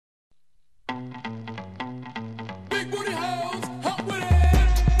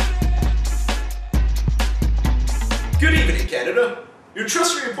Canada. Your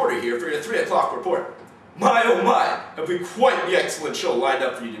trusty reporter here for your 3 o'clock report. My oh my, have we quite the excellent show lined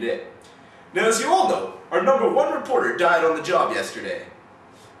up for you today. Now as you all know, our #1 reporter died on the job yesterday.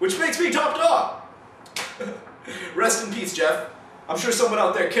 Which makes me top dog. Rest in peace, Jeff. I'm sure someone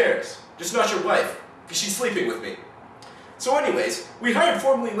out there cares. Just not your wife, because she's sleeping with me. So anyways, we hired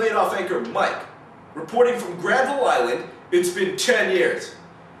formerly laid off anchor Mike. Reporting from Granville Island, it's been 10 years.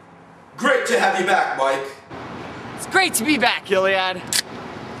 Great to have you back, Mike. It's great to be back, Iliad.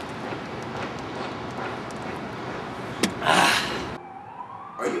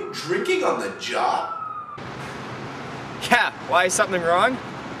 Are you drinking on the job? Yeah, why, is something wrong?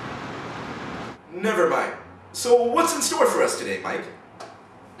 Never mind. So what's in store for us today, Mike?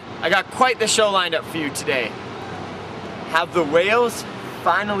 I got quite the show lined up for you today. Have the whales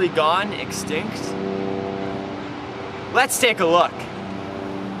finally gone extinct? Let's take a look.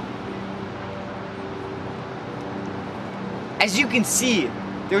 As you can see,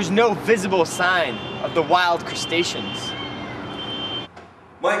 there's no visible sign of the wild crustaceans.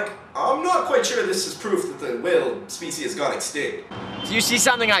 Mike, I'm not quite sure this is proof that the whale species has gone extinct. Do you see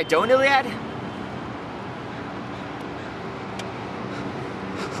something I don't, Iliad?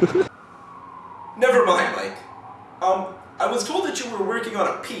 Never mind, Mike. I was told that you were working on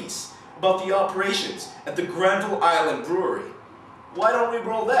a piece about the operations at the Granville Island Brewery. Why don't we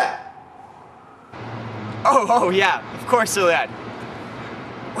roll that? Oh yeah, of course, Iliad.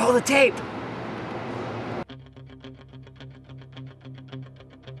 Roll the tape.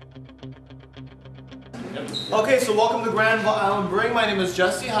 Okay, so welcome to Granville Island Brewery. My name is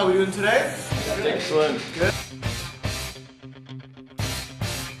Jesse. How are we doing today? Excellent. Good.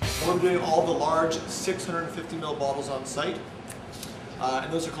 We're doing all the large 650 ml bottles on site.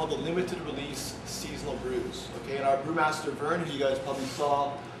 And those are called the limited release seasonal brews. Okay, and our brewmaster Vern, who you guys probably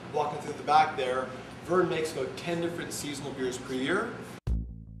saw walking through the back there, Vern makes about 10 different seasonal beers per year.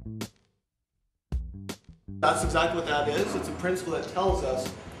 That's exactly what that is. It's a principle that tells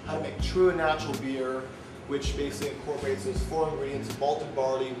us how to make true and natural beer, which basically incorporates those 4 ingredients: malted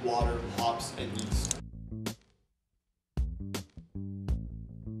barley, water, hops, and yeast.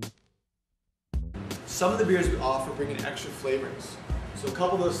 Some of the beers we offer bring in extra flavorings. So a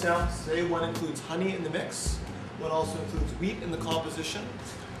couple of those samples today, one includes honey in the mix, one also includes wheat in the composition.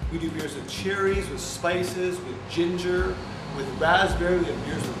 We do beers with cherries, with spices, with ginger, with raspberry. We have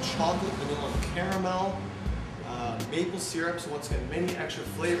beers with chocolate, vanilla, and caramel. Maple syrups, once again, many extra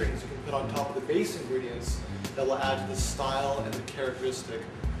flavorings you can put on top of the base ingredients that will add to the style and the characteristic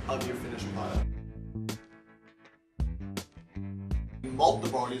of your finished product. We malt the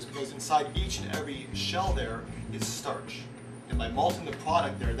barleys because inside each and every shell there is starch. And by malting the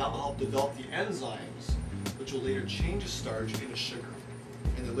product there, that will help develop the enzymes, which will later change the starch into sugar.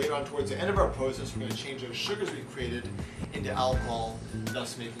 And then later on towards the end of our process, we're going to change those sugars we've created into alcohol,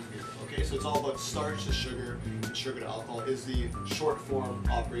 thus making beer. Okay, so it's all about starch to sugar, and sugar to alcohol is the short form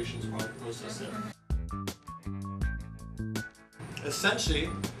operations part of the process there. Essentially,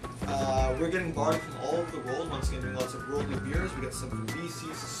 we're getting barley from all over the world. Once again, doing lots of worldly beers. We got some from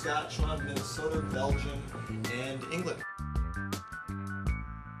BC, Saskatchewan, Minnesota, Belgium, and England.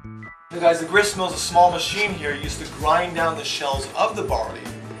 Hey guys, the grist mill is a small machine here used to grind down the shells of the barley,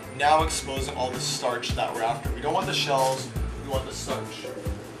 now exposing all the starch that we're after. We don't want the shells, we want the starch.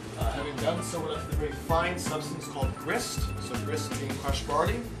 Having done so, we're left with a very fine substance called grist. So grist being crushed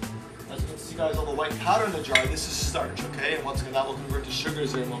barley. As you can see guys, all the white powder in the jar, this is starch, okay? And once again, that will convert to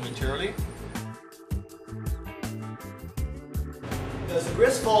sugars there momentarily. As the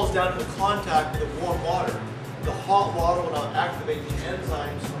grist falls down into contact with the warm water, the hot water will now activate the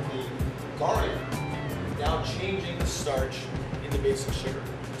enzymes from the barley, now changing the starch into basic sugar.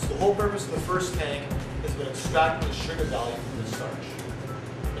 So the whole purpose of the first tank is about extracting the sugar value from the starch.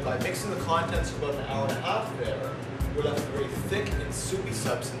 And by mixing the contents for about an hour and a half there, we're left with a very thick and soupy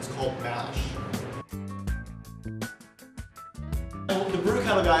substance called mash. And with the brew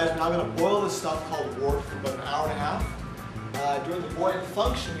kettle guys, we're now going to boil this stuff called wort for about an hour and a half. During the boiling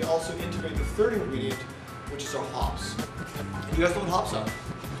function, we also integrate the third ingredient, which is our hops. You guys know what hops are?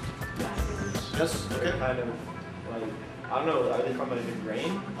 Yes? Okay. Kind of like, I don't know, are they from a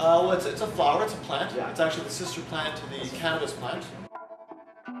grain? Well, it's a flower, it's a plant. Yeah. It's actually the sister plant to the cannabis plant.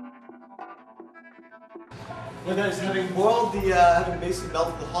 Now guys, having boiled the, having basically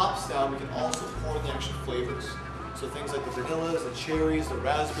melted the hops down, we can also pour in the extra flavors. So things like the vanillas, the cherries, the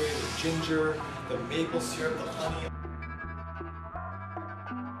raspberry, the ginger, the maple syrup, the honey.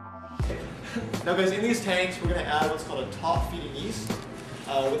 Now guys, in these tanks, we're going to add what's called a top-feeding yeast.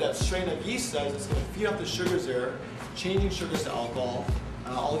 What that strain of yeast does, it's going to feed up the sugars there, changing sugars to alcohol,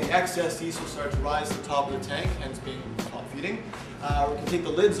 All the excess yeast will start to rise to the top of the tank, hence being top feeding. We can take the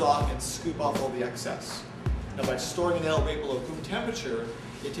lids off and scoop off all the excess. Now by storing an ale right below room temperature,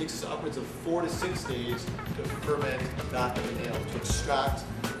 it takes us upwards of 4 to 6 days to ferment that of an ale, to extract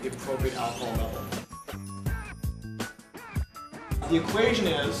the appropriate alcohol level. The equation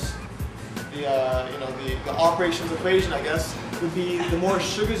is, the operations equation, I guess, would be the more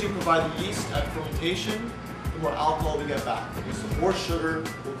sugars you provide the yeast at fermentation, the more alcohol we get back. So more sugar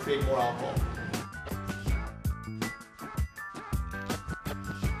will create more alcohol.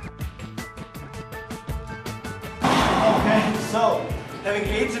 Okay, so having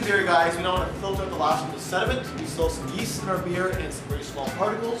aged the beer, guys, we don't want to filter out the last bit of sediment. We still have some yeast in our beer and some very small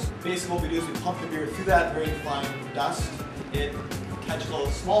particles. Basically what we do is we pump the beer through that very fine dust. It catches all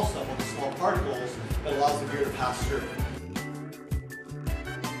the small stuff, all the small particles, that allows the beer to pass through.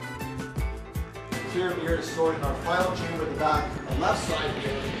 The clear beer is stored in our final chamber at the back, on the left side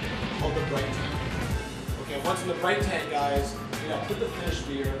here, called the bright tank. Okay, once in the bright tank, guys, we're going to put the finished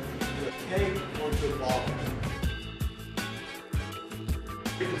beer into a keg or into a bottle.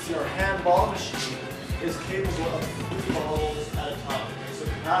 You can see our hand bottle machine is capable of 3 bottles at a time. Okay, so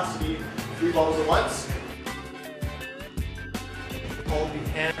capacity, 3 bottles at once. Called the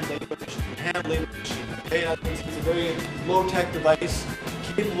hand label machine. Okay, it's a very low-tech device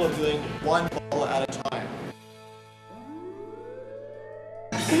capable of doing 1 bottle at a time.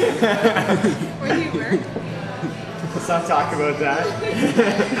 Where do you work? Let's not talk about that.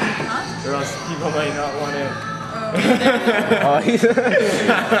 Huh? Or else people might not want to.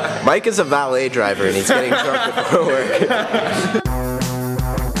 Mike is a valet driver and he's getting drunk before work.